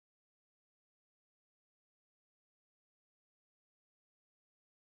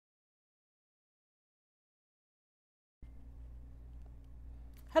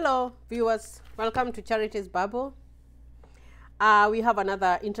Hello viewers, welcome to Charity's Bubble. We have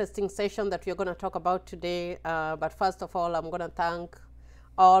another interesting session that we're going to talk about today, but first of all I'm going to thank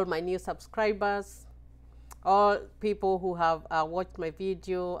all my new subscribers, all people who have watched my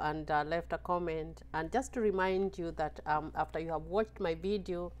video and left a comment. And just to remind you that after you have watched my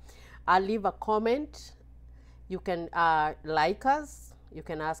video, leave a comment. You can like us, you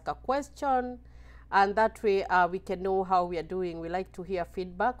can ask a question, and that way we can know how we are doing. We like to hear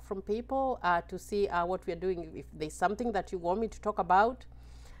feedback from people to see what we are doing. If there's something that you want me to talk about,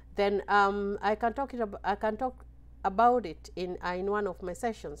 then I can talk about it in one of my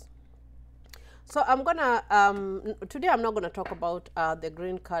sessions. So I'm gonna today I'm not gonna talk about the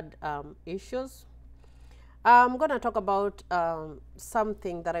green card issues. I'm gonna talk about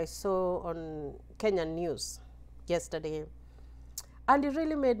something that I saw on Kenyan news yesterday, and it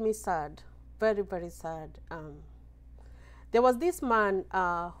really made me sad. Very, very sad. There was this man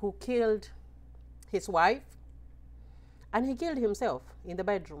who killed his wife, and he killed himself in the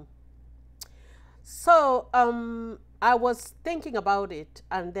bedroom. So I was thinking about it,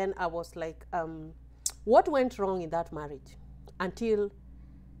 and then I was like, what went wrong in that marriage until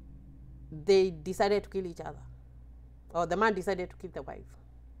they decided to kill each other, or the man decided to kill the wife?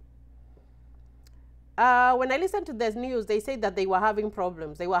 When I listened to this news, they said that they were having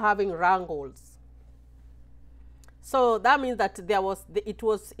problems. They were having wrangles. So that means that it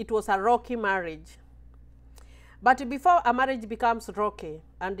was a rocky marriage. But before a marriage becomes rocky,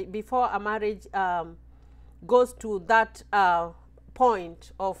 and before a marriage goes to that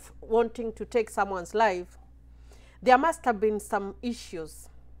point of wanting to take someone's life, there must have been some issues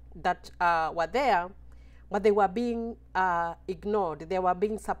that were there, but they were being ignored. They were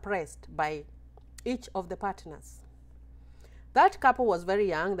being suppressed by each of the partners. That couple was very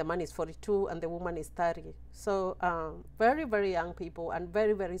young. The man is 42 and the woman is 30. So very, very young people, and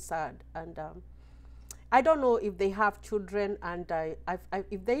very, very sad. And I don't know if they have children, and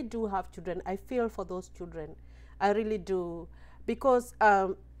if they do have children, I feel for those children. I really do. Because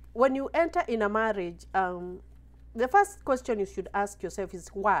when you enter in a marriage, the first question you should ask yourself is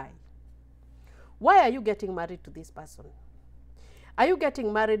why? Why are you getting married to this person? Are you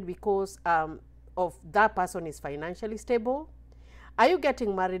getting married because of that person is financially stable? Are you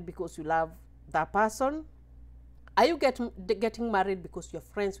getting married because you love that person? Are you getting married because you're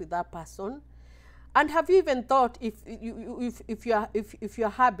friends with that person? And have you even thought if your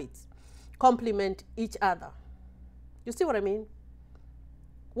habits complement each other? You see what I mean?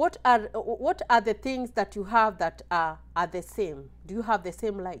 What are the things that you have that are the same? Do you have the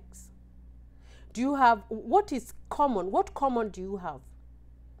same likes? Do you have, what is common? What common do you have?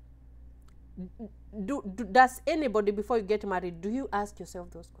 Does anybody, before you get married, do you ask yourself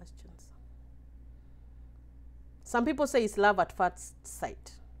those questions? Some people say it's love at first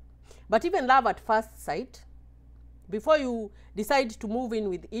sight. But even love at first sight, before you decide to move in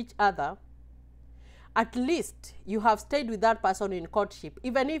with each other, at least you have stayed with that person in courtship,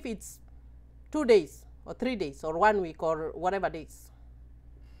 even if it's 2 days or 3 days or 1 week or whatever days,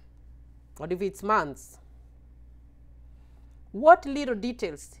 or if it's months. What little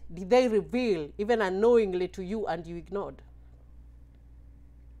details did they reveal, even unknowingly, to you and you ignored?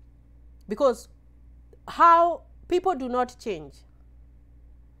 Because how people do not change.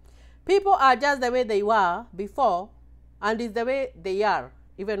 People are just the way they were before, and it's the way they are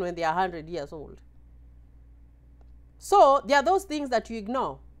even when they are 100 years old. So there are those things that you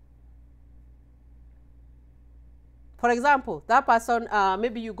ignore. For example, that person,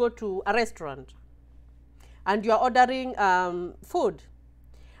 maybe you go to a restaurant and you are ordering food,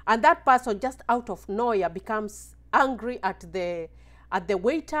 and that person just out of nowhere becomes angry at the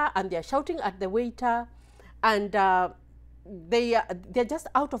waiter, and they're shouting at the waiter, and they're just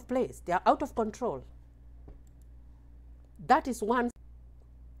out of place. They are out of control. That is one.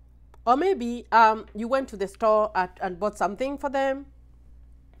 Or maybe you went to the store and bought something for them,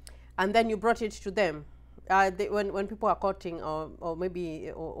 and then you brought it to them. When people are courting, or maybe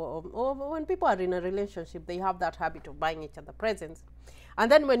when people are in a relationship, they have that habit of buying each other presents.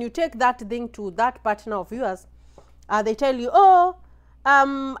 And then when you take that thing to that partner of yours, they tell you, oh,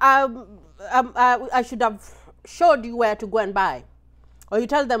 I should have showed you where to go and buy. Or you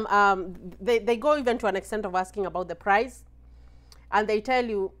tell them, they go even to an extent of asking about the price, and they tell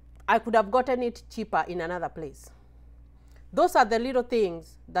you, I could have gotten it cheaper in another place. Those are the little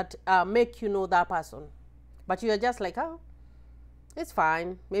things that make you know that person. But you are just like, oh, it's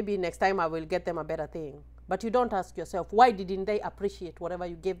fine. Maybe next time I will get them a better thing. But you don't ask yourself, why didn't they appreciate whatever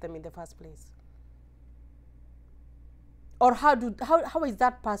you gave them in the first place? Or how is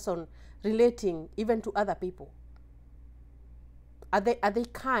that person relating even to other people? Are they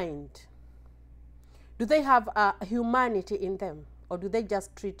kind? Do they have humanity in them? Or do they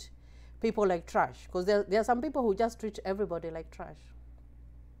just treat people like trash? Because there are some people who just treat everybody like trash.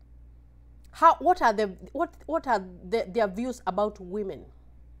 What are their views about women?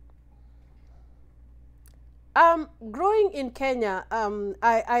 Growing in Kenya,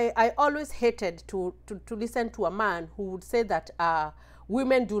 I always hated to listen to a man who would say that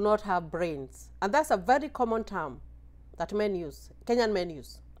women do not have brains. And that's a very common term that men use, Kenyan men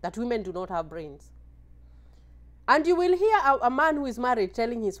use, that women do not have brains. And you will hear a man who is married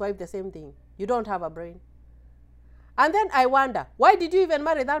telling his wife the same thing. You don't have a brain. And then I wonder, why did you even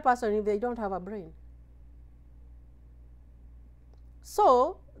marry that person if they don't have a brain?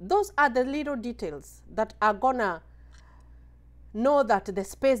 So those are the little details that are gonna know that the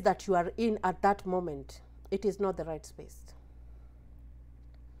space that you are in at that moment, it is not the right space.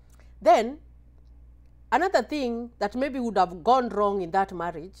 Then another thing that maybe would have gone wrong in that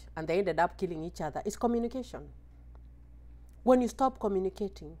marriage and they ended up killing each other is communication. When you stop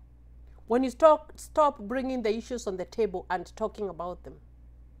communicating, when you stop bringing the issues on the table and talking about them.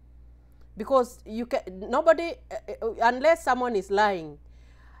 Because you can, nobody, unless someone is lying,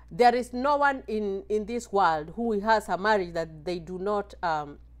 there is no one in this world who has a marriage that they don't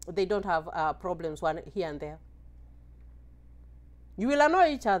have problems one here and there. You will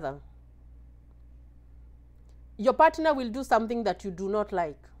annoy each other. Your partner will do something that you do not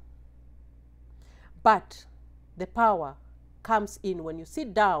like. But the power comes in when you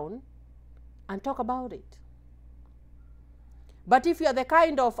sit down and talk about it. But if you are the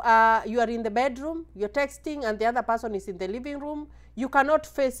kind of, you are in the bedroom, you're texting, and the other person is in the living room, you cannot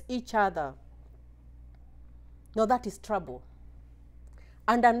face each other. No, that is trouble.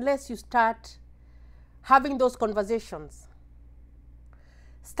 And unless you start having those conversations,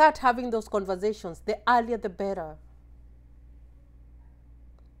 the earlier the better.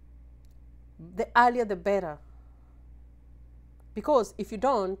 The earlier the better. Because if you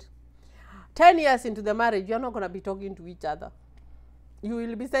don't, 10 years into the marriage, you're not going to be talking to each other. You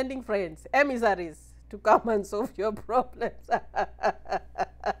will be sending friends, emissaries, to come and solve your problems.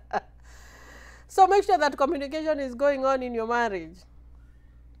 So make sure that communication is going on in your marriage.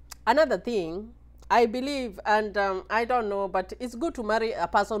 Another thing, I believe, and I don't know, but it's good to marry a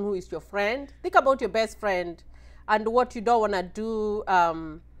person who is your friend. Think about your best friend and what you don't want to do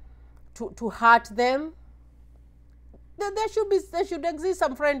to hurt them. There should exist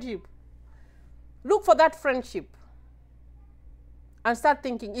some friendship. Look for that friendship and start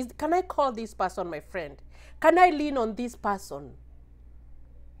thinking, can I call this person my friend? Can I lean on this person?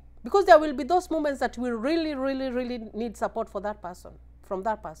 Because there will be those moments that we really, really, really need support for that person, from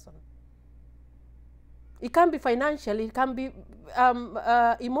that person. It can be financially, it can be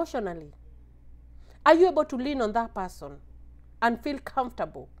emotionally. Are you able to lean on that person and feel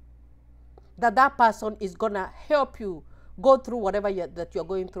comfortable that that person is going to help you go through whatever that you're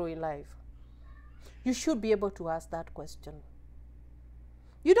going through in life? You should be able to ask that question.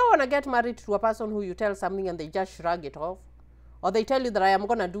 You don't want to get married to a person who you tell something and they just shrug it off. Or they tell you that I am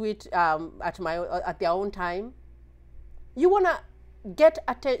going to do it at their own time. You want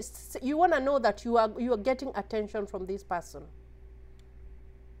to know that you are getting attention from this person,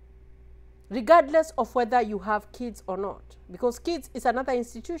 regardless of whether you have kids or not, because kids is another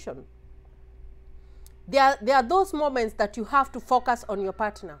institution. There are those moments that you have to focus on your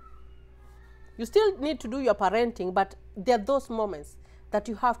partner. You still need to do your parenting, but there are those moments that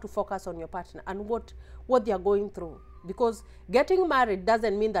you have to focus on your partner and what they are going through. Because getting married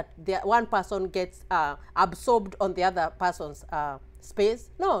doesn't mean that one person gets absorbed on the other person's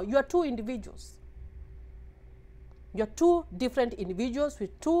space. No, you are two individuals. You're two different individuals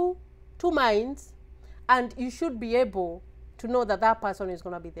with two minds, and you should be able to know that that person is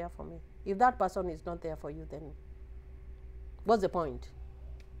going to be there for me. If that person is not there for you, then what's the point?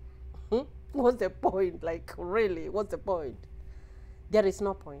 What's the point? Like, really, what's the point? There is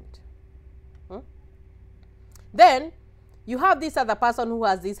no point. Then you have this other person who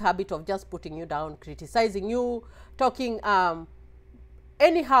has this habit of just putting you down, criticizing you, talking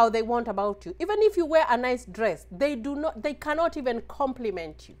anyhow they want about you. Even if you wear a nice dress, they cannot even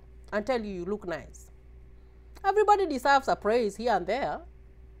compliment you and tell you look nice. Everybody deserves a praise here and there.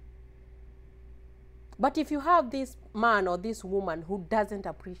 But if you have this man or this woman who doesn't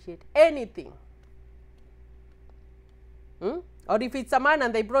appreciate anything, or if it's a man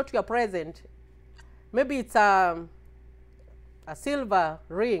and they brought you a present, maybe it's a silver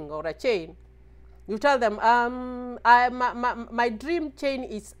ring or a chain, you tell them, my dream chain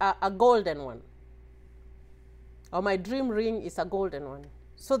is a golden one, or my dream ring is a golden one.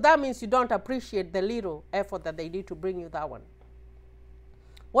 So that means you don't appreciate the little effort that they did to bring you that one.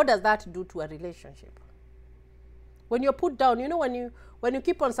 What does that do to a relationship? When you're put down, you know, when you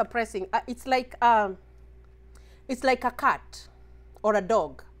keep on suppressing, it's like a cat or a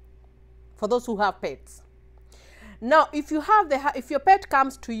dog, for those who have pets. Now, if your pet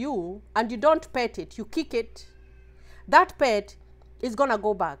comes to you and you don't pet it, you kick it, that pet is gonna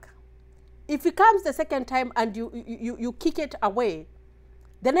go back. If it comes the second time and you kick it away,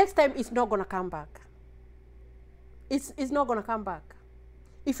 the next time it's not gonna come back. It's not gonna come back.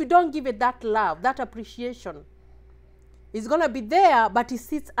 If you don't give it that love, that appreciation, it's gonna be there, but it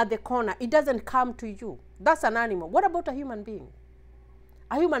sits at the corner. It doesn't come to you. That's an animal. What about a human being?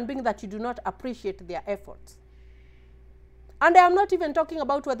 A human being that you do not appreciate their efforts. And I am not even talking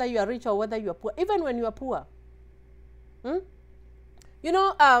about whether you are rich or whether you are poor. Even when you are poor. You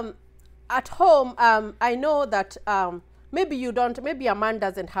know, at home, I know that maybe a man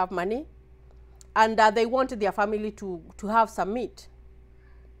doesn't have money, and they want their family to have some meat,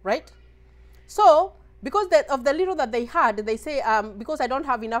 right? So, because of the little that they had, they say, because I don't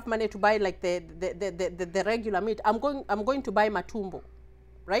have enough money to buy like the regular meat, I'm going to buy matumbo,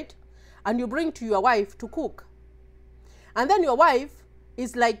 right? And you bring to your wife to cook. And then your wife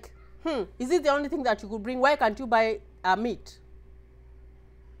is like, is it the only thing that you could bring? Why can't you buy meat?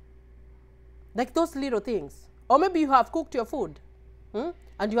 Like those little things. Or maybe you have cooked your food,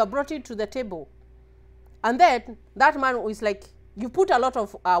 and you have brought it to the table. And then that man is like, you put a lot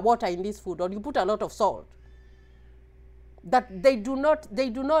of water in this food, or you put a lot of salt. That they do not,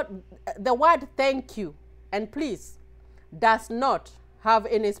 the word thank you and please does not have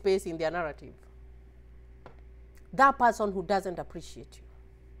any space in their narrative. That person who doesn't appreciate you.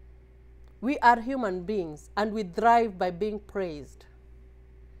 We are human beings and we thrive by being praised.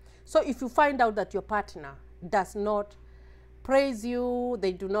 So if you find out that your partner does not praise you,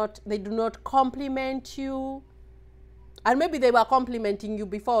 they do not compliment you, and maybe they were complimenting you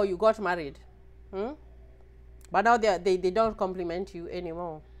before you got married, but now they don't compliment you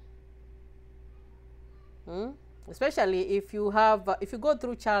anymore. Especially if you go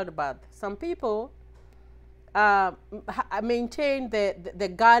through childbirth. Some people maintain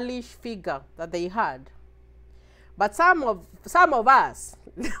the girlish figure that they had, but some of us,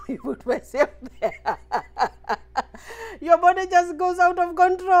 we put myself there. Your body just goes out of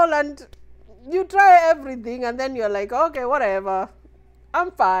control, and you try everything, and then you're like, okay, whatever,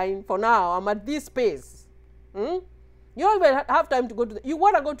 I'm fine for now. I'm at this pace. You don't even have time to go to you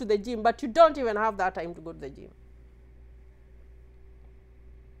want to go to the gym, but you don't even have that time to go to the gym.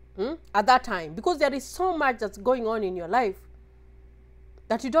 At that time, because there is so much that's going on in your life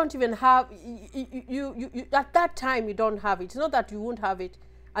that you don't even have, at that time you don't have it. It's not that you won't have it,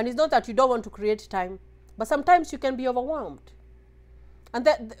 and it's not that you don't want to create time, but sometimes you can be overwhelmed. And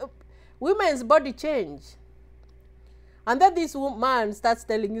that women's body change, and then this man starts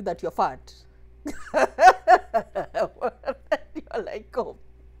telling you that you're fat. You're like, oh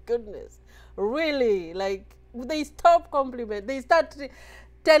goodness, really? Like, they stop compliment, they start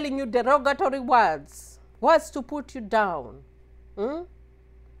telling you derogatory words to put you down.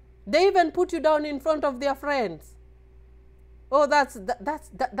 They even put you down in front of their friends. Oh,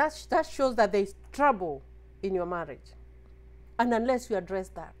 that shows that there's trouble in your marriage. And unless you address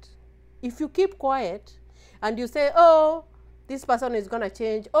that, if you keep quiet and you say, oh, this person is gonna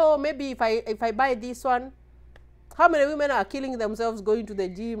change, oh, maybe if I buy this one. How many women are killing themselves going to the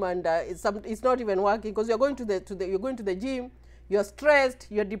gym, and it's not even working because you're going to the gym, you're stressed,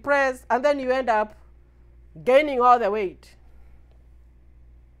 you're depressed, and then you end up gaining all the weight.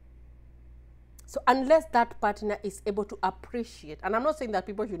 So unless that partner is able to appreciate, and I'm not saying that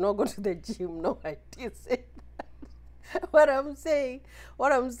people should not go to the gym, no, I didn't say that. What I'm saying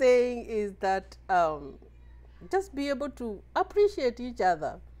is that just be able to appreciate each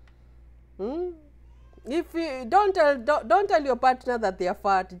other. If you don't tell your partner that they are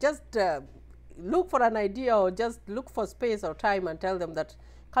fat, just look for an idea, or just look for space or time and tell them that,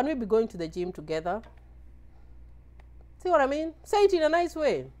 can we be going to the gym together? See what I mean? Say it in a nice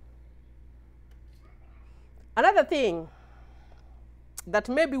way. Another thing that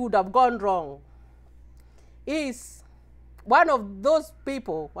maybe would have gone wrong is one of those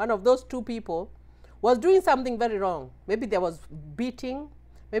two people was doing something very wrong. Maybe there was beating,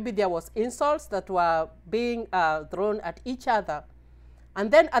 maybe there was insults that were being thrown at each other. And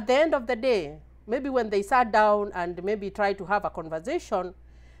then at the end of the day, maybe when they sat down and maybe tried to have a conversation,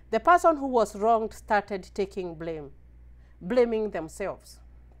 the person who was wronged started taking blame, blaming themselves.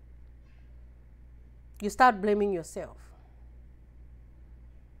 You start blaming yourself.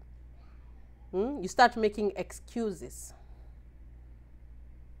 You start making excuses.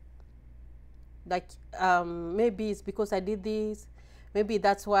 Like, maybe it's because I did this, Maybe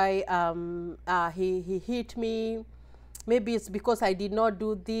that's why he hit me. Maybe it's because I did not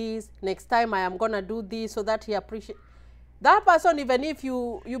do this. Next time I am going to do this so that he appreciates. That person, even if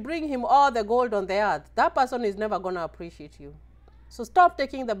you bring him all the gold on the earth, that person is never going to appreciate you. So stop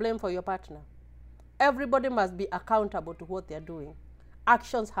taking the blame for your partner. Everybody must be accountable to what they're doing.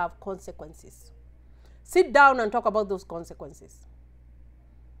 Actions have consequences. Sit down and talk about those consequences.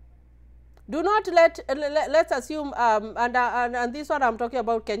 Do not let's assume, and this one I'm talking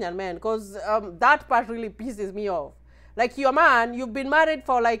about Kenyan men, because that part really pisses me off. Like, your man, you've been married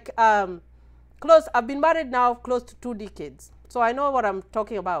for like, I've been married now close to 2 decades. So I know what I'm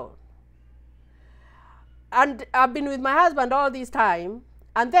talking about. And I've been with my husband all this time.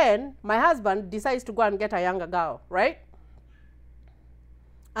 And then my husband decides to go and get a younger girl, right?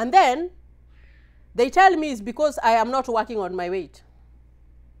 And then they tell me it's because I am not working on my weight.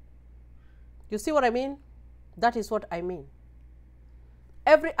 You see what I mean? That is what I mean.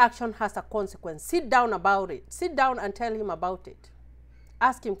 Every action has a consequence. Sit down about it. Sit down and tell him about it.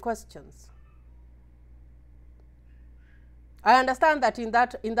 Ask him questions. I understand that in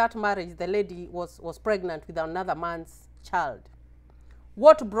that marriage, the lady was pregnant with another man's child.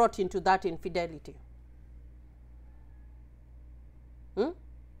 What brought into that infidelity?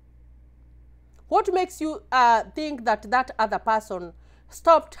 What makes you think that that other person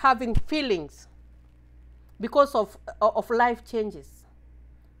stopped having feelings because of life changes?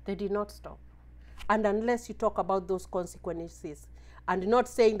 They did not stop. And unless you talk about those consequences, and not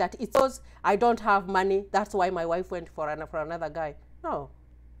saying that it's because I don't have money, that's why my wife went for another guy. No.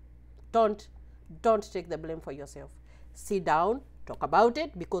 Don't take the blame for yourself. Sit down, talk about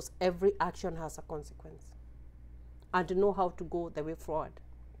it, because every action has a consequence. And know how to go the way forward.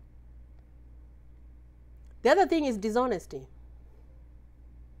 The other thing is dishonesty.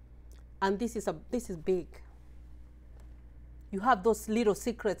 And this is big. You have those little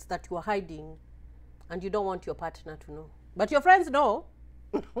secrets that you are hiding and you don't want your partner to know. But your friends know.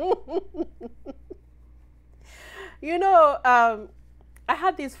 You know, I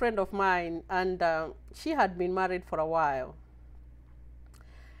had this friend of mine, and she had been married for a while.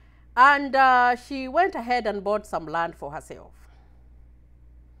 And she went ahead and bought some land for herself.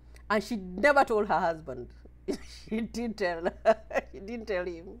 And she never told her husband. She didn't tell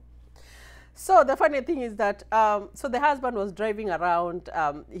him. So the funny thing is that, so the husband was driving around.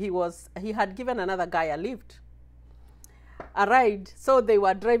 He had given another guy a lift, a ride. So they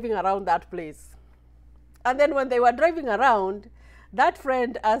were driving around that place. And then when they were driving around, that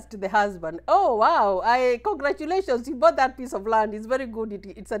friend asked the husband, "Oh, wow, congratulations, you bought that piece of land. It's very good.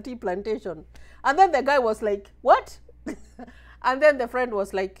 It's a tea plantation." And then the guy was like, "What?" And then the friend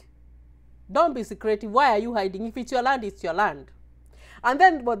was like, "Don't be secretive. Why are you hiding? If it's your land, it's your land." And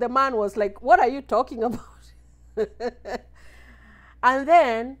then the man was like, "What are you talking about?" And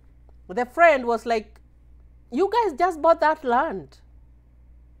then the friend was like, "You guys just bought that land.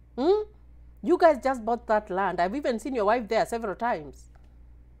 You guys just bought that land. I've even seen your wife there several times."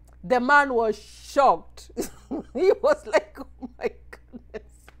 The man was shocked. He was like, "Oh my goodness."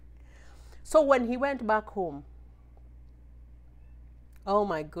 So when he went back home, oh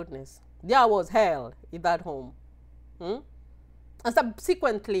my goodness, there was hell in that home. And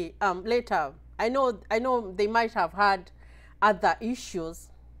subsequently, later, I know they might have had other issues,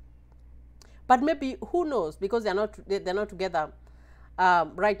 but maybe, who knows, because they're not together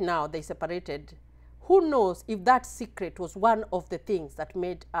right now. They separated. Who knows if that secret was one of the things that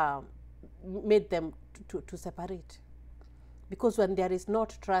made them to separate? Because when there is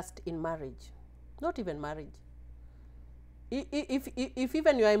not trust in marriage, not even marriage, if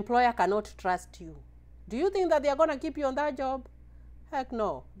even your employer cannot trust you, do you think that they are going to keep you on that job? Heck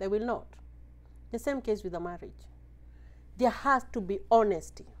no, they will not. The same case with the marriage. There has to be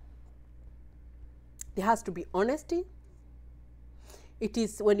honesty. There has to be honesty. It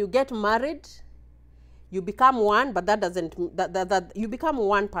is when you get married, you become one, but that doesn't, you become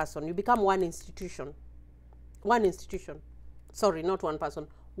one person, you become one institution. One institution. Sorry, not one person,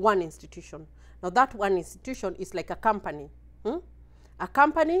 one institution. Now that one institution is like a company. A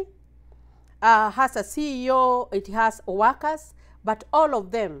company has a CEO, it has workers, but all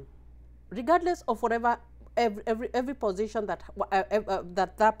of them, regardless of whatever, every position that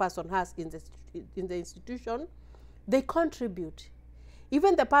that person has in the institution, they contribute.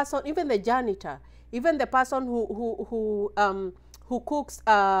 Even the person, even the janitor, even the person who cooks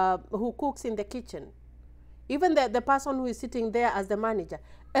in the kitchen, even the person who is sitting there as the manager,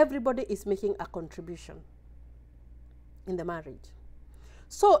 everybody is making a contribution in the marriage.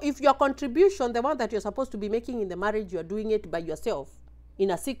 So if your contribution, the one that you're supposed to be making in the marriage, you're doing it by yourself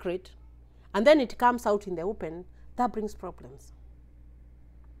in a secret, and then it comes out in the open, that brings problems.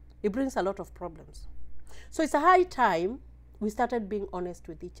 It brings a lot of problems. So it's a high time we started being honest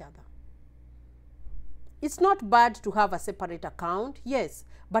with each other. It's not bad to have a separate account, yes,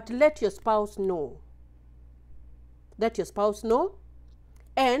 but let your spouse know. Let your spouse know,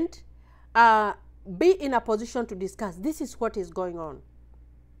 and be in a position to discuss, this is what is going on.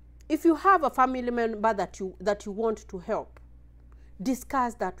 If you have a family member that you want to help,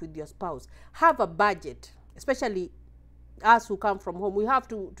 discuss that with your spouse. Have a budget, especially us who come from home. We have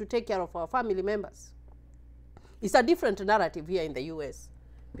to take care of our family members. It's a different narrative here in the US,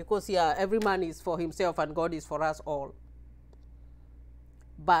 because here every man is for himself and God is for us all.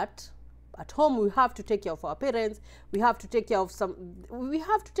 But at home we have to take care of our parents. We have to take care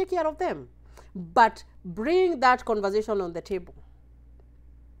of them. But bring that conversation on the table.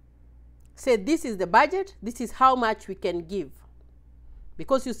 Say, this is the budget, this is how much we can give.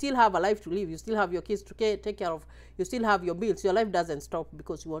 Because you still have a life to live, you still have your kids to take care of, you still have your bills. Your life doesn't stop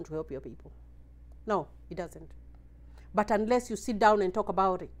because you want to help your people. No, it doesn't. But unless you sit down and talk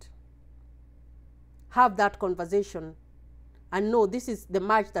about it, have that conversation, and know this is the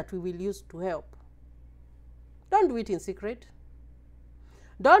much that we will use to help. Don't do it in secret.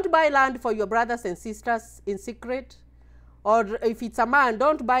 Don't buy land for your brothers and sisters in secret. Or if it's a man,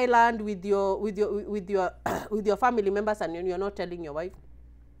 don't buy land with your family members and you're not telling your wife.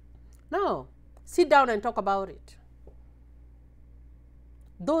 No, sit down and talk about it.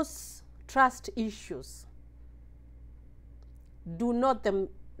 Those trust issues, do not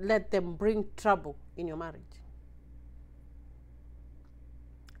let them bring trouble in your marriage.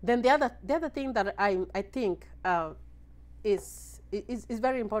 Then the other thing that I think is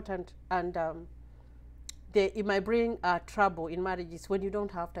very important, and it might bring trouble in marriages, when you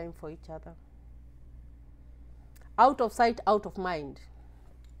don't have time for each other. Out of sight, out of mind.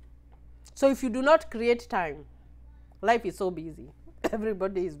 So if you do not create time, life is so busy.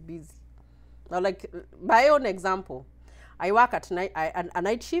 Everybody is busy. Now, like my own example, I work at night, a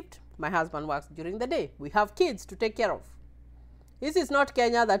night shift. My husband works during the day. We have kids to take care of. This is not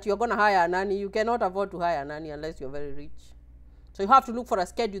Kenya that you're going to hire a nanny. You cannot afford to hire a nanny unless you're very rich. So you have to look for a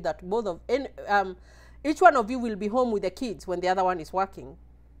schedule that each one of you will be home with the kids when the other one is working.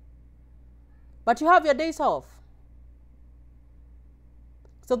 But you have your days off.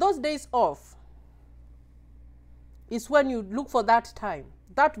 So those days off is when you look for that time,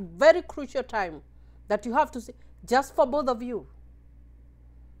 that very crucial time that you have to say, just for both of you.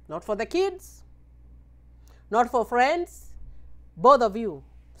 Not for the kids, not for friends, both of you.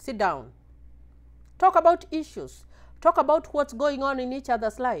 Sit down. Talk about issues. Talk about what's going on in each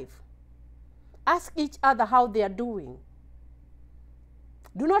other's life. Ask each other how they are doing.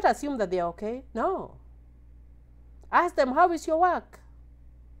 Do not assume that they are okay. No. Ask them, how is your work?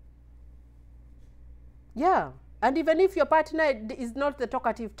 Yeah. And even if your partner is not the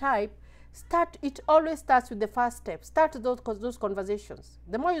talkative type, it always starts with the first step. Start those conversations.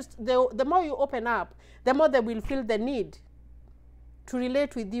 The more you open up, the more they will feel the need to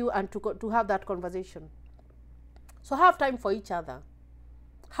relate with you and to have that conversation. So have time for each other.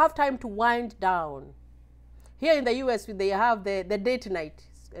 Have time to wind down. Here in the US, they have the date night.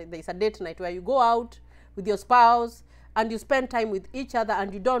 There's a date night where you go out with your spouse and you spend time with each other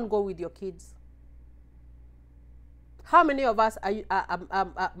and you don't go with your kids. How many of us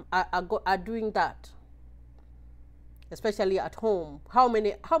are doing that? Especially at home. How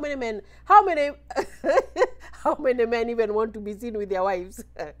many men even want to be seen with their wives?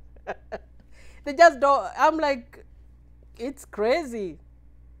 They just don't. I'm like, it's crazy.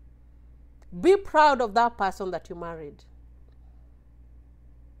 Be proud of that person that you married.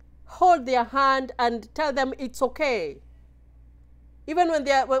 Hold their hand and tell them it's okay. Even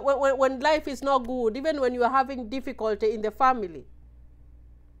when life is not good, even when you are having difficulty in the family,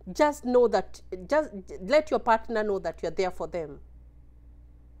 just know that, just let your partner know that you're there for them.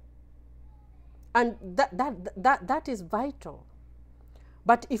 And that is vital.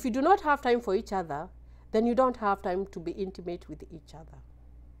 But if you do not have time for each other, then you don't have time to be intimate with each other.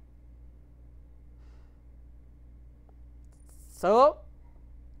 So,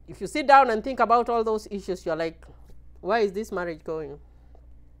 if you sit down and think about all those issues, you're like, where is this marriage going?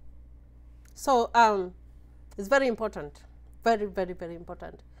 So, it's very important, very, very, very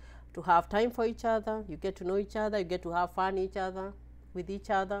important to have time for each other. You get to know each other. You get to have fun with each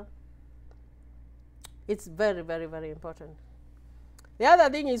other. It's very, very, very important. The other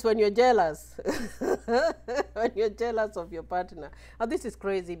thing is when you're jealous, when you're jealous of your partner. Now, this is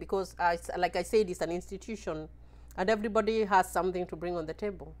crazy because, like I said, it's an institution and everybody has something to bring on the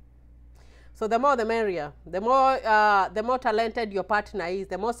table. So the more the merrier. The more talented your partner is,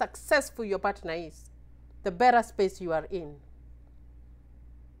 the more successful your partner is, the better space you are in.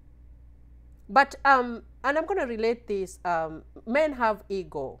 But, and I'm going to relate this, men have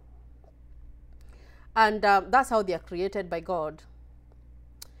ego. And that's how they are created by God.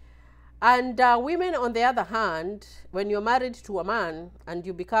 And women, on the other hand, when you're married to a man and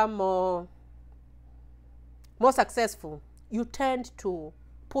you become more successful, you tend to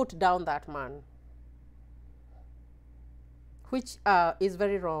put down that man, which is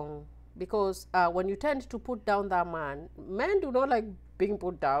very wrong. Because when you tend to put down that man, men do not like being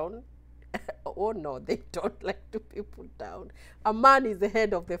put down. Oh no, they don't like to be put down. A man is the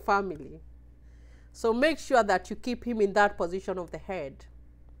head of the family. So make sure that you keep him in that position of the head.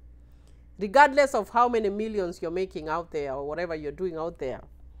 Regardless of how many millions you're making out there or whatever you're doing out there,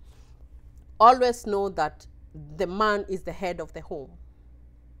 always know that the man is the head of the home.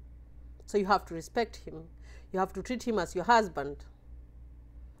 So you have to respect him. You have to treat him as your husband.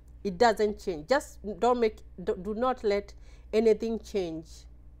 It doesn't change. Just do not let anything change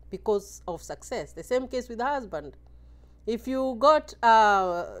because of success. The same case with the husband. If you got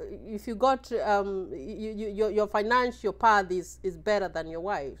your financial path is better than your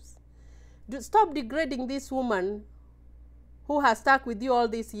wife's, stop degrading this woman who has stuck with you all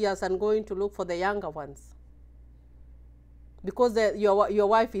these years and going to look for the younger ones. Because your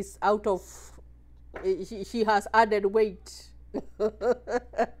wife is out of, she has added weight.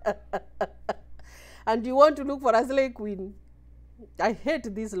 And you want to look for a slave queen. I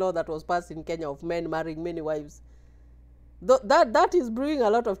hate this law that was passed in Kenya of men marrying many wives. That is bringing a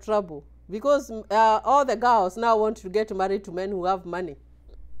lot of trouble, because all the girls now want to get married to men who have money.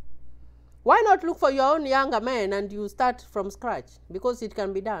 Why not look for your own younger men and you start from scratch? Because it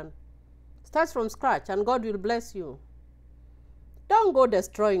can be done. Start from scratch and God will bless you. Don't go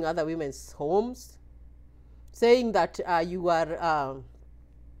destroying other women's homes, saying that you are,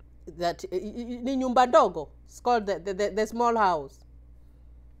 that ni nyumba ndogo. It's called the small house.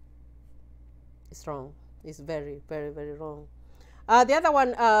 It's wrong. It's very, very, very wrong. The other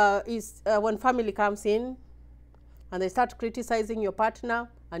one is when family comes in and they start criticizing your partner,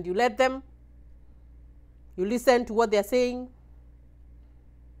 and you let them. You listen to what they're saying.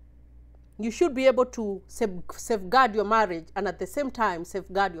 You should be able to safeguard your marriage and at the same time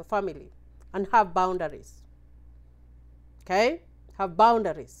safeguard your family and have boundaries. Okay? Have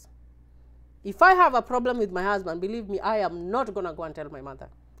boundaries. If I have a problem with my husband, believe me, I am not going to go and tell my mother.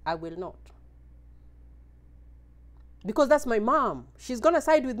 I will not. Because that's my mom. She's going to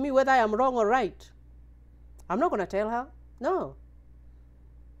side with me whether I am wrong or right. I'm not going to tell her. No.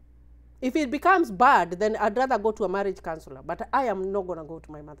 If it becomes bad, then I'd rather go to a marriage counselor. But I am not going to go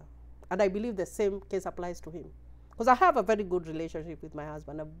to my mother. And I believe the same case applies to him. Because I have a very good relationship with my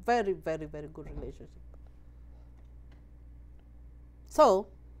husband. A very, very, very good relationship. So,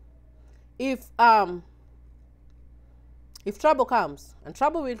 if trouble comes, and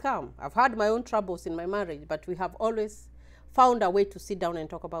trouble will come. I've had my own troubles in my marriage, but we have always found a way to sit down and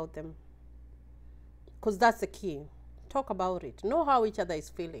talk about them. Because that's the key. Talk about it. Know how each other is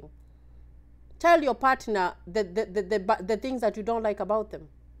feeling. Tell your partner the things that you don't like about them.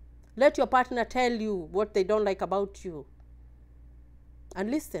 Let your partner tell you what they don't like about you. And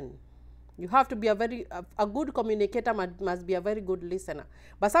listen. You have to be a good communicator, must be a very good listener.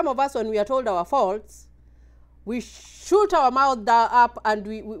 But some of us, when we are told our faults, we shoot our mouth up and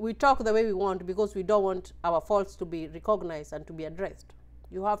we talk the way we want, because we don't want our faults to be recognized and to be addressed.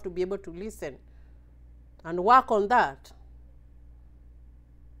 You have to be able to listen and work on that.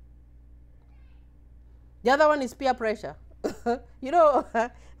 The other one is peer pressure. You know,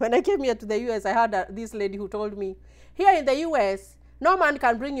 when I came here to the US, I had this lady who told me, here in the US, no man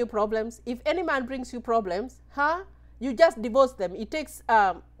can bring you problems. If any man brings you problems, you just divorce them. It takes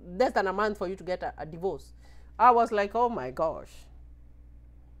less than a month for you to get a divorce. I was like, oh my gosh.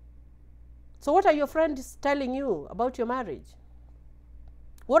 So what are your friends telling you about your marriage?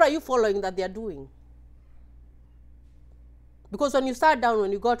 What are you following that they are doing? Because when you start down,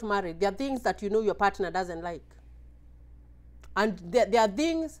 when you got married, there are things that you know your partner doesn't like. And there are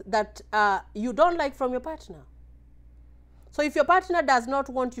things that you don't like from your partner. So if your partner does not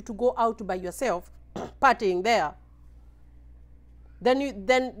want you to go out by yourself, partying there,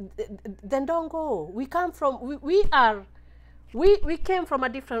 then don't go. We came from a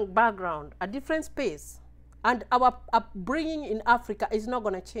different background, a different space, and our upbringing in Africa is not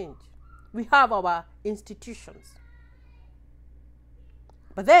going to change. We have our institutions.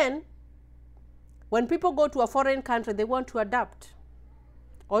 But then, when people go to a foreign country, they want to adapt.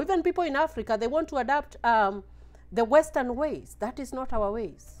 Or even people in Africa, they want to adapt the Western ways. That is not our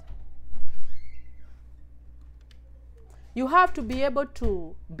ways. You have to be able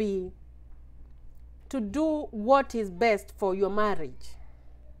to do what is best for your marriage.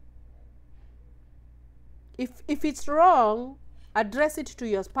 If it's wrong, address it to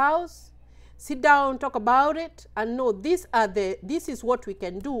your spouse. Sit down, talk about it, and know this is what we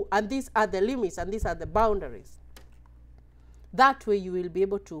can do, and these are the limits, and these are the boundaries. That way you will be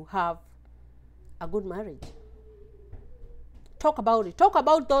able to have a good marriage. Talk about it. Talk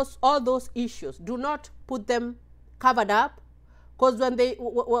about all those issues. Do not put them covered up, because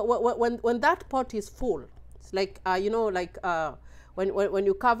when that pot is full, it's like you know, like when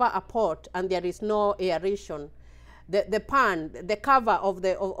you cover a pot and there is no aeration, the cover of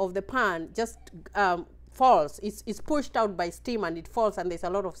the pan just falls. It's pushed out by steam and it falls, and there's a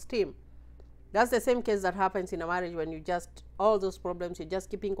lot of steam. That's the same case that happens in a marriage when you just, all those problems, you're just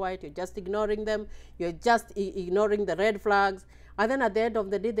keeping quiet, you're just ignoring them, you're just ignoring the red flags, and then at the end of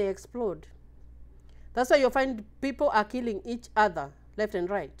the day, they explode. That's why you'll find people are killing each other left and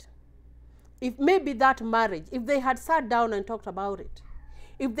right. If maybe that marriage, if they had sat down and talked about it,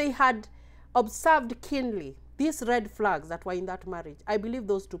 if they had observed keenly these red flags that were in that marriage, I believe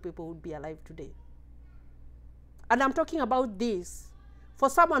those two people would be alive today. And I'm talking about this for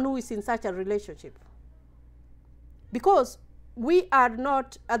someone who is in such a relationship. Because we are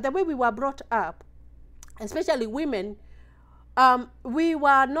not, the way we were brought up, especially women, we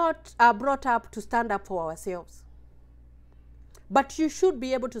were not brought up to stand up for ourselves. But you should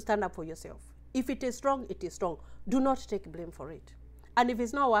be able to stand up for yourself. If it is wrong, it is wrong. Do not take blame for it. And if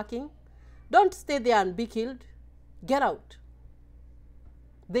it's not working, don't stay there and be killed. Get out.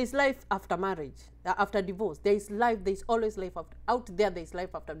 There's life after marriage, after divorce. There is life, there's always life after, out there, there's life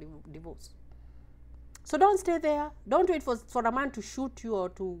after divorce. So don't stay there. Don't wait for a man to shoot you or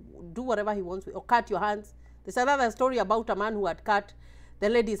to do whatever he wants, or cut your hands. There's another story about a man who had cut the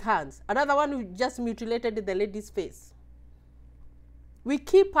lady's hands. Another one who just mutilated the lady's face. We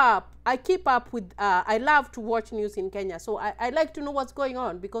keep up. I keep up with, I love to watch news in Kenya. So I like to know what's going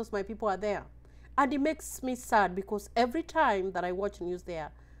on because my people are there. And it makes me sad because every time that I watch news there,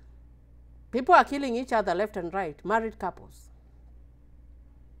 people are killing each other left and right, married couples.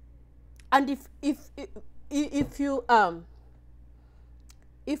 And if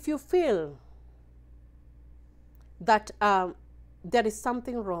you feel that there is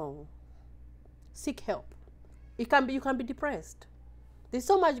something wrong, seek help. You can be depressed. There's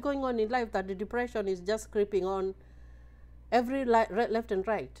so much going on in life that the depression is just creeping on every left and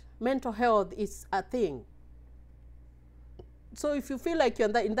right. Mental health is a thing. So if you feel like you're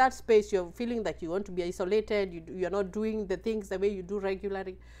in that space, you're feeling that you want to be isolated, you're not doing the things the way you do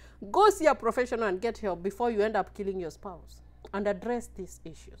regularly, go see a professional and get help before you end up killing your spouse, and address these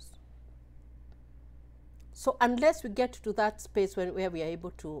issues. So unless we get to that space where we are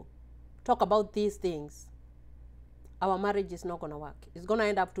able to talk about these things, our marriage is not going to work. It's going to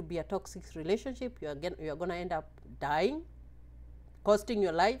end up to be a toxic relationship. You're going to end up dying, costing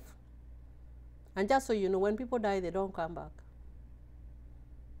your life. And just so you know, when people die, they don't come back.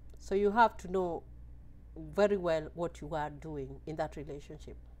 So you have to know very well what you are doing in that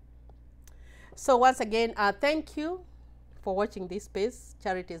relationship. So once again, thank you for watching this space,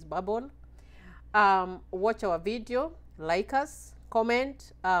 Charity's Bubble. Watch our video, like us,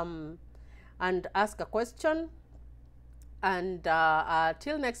 comment, and ask a question. And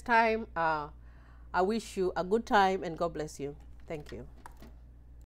till next time, I wish you a good time and God bless you. Thank you.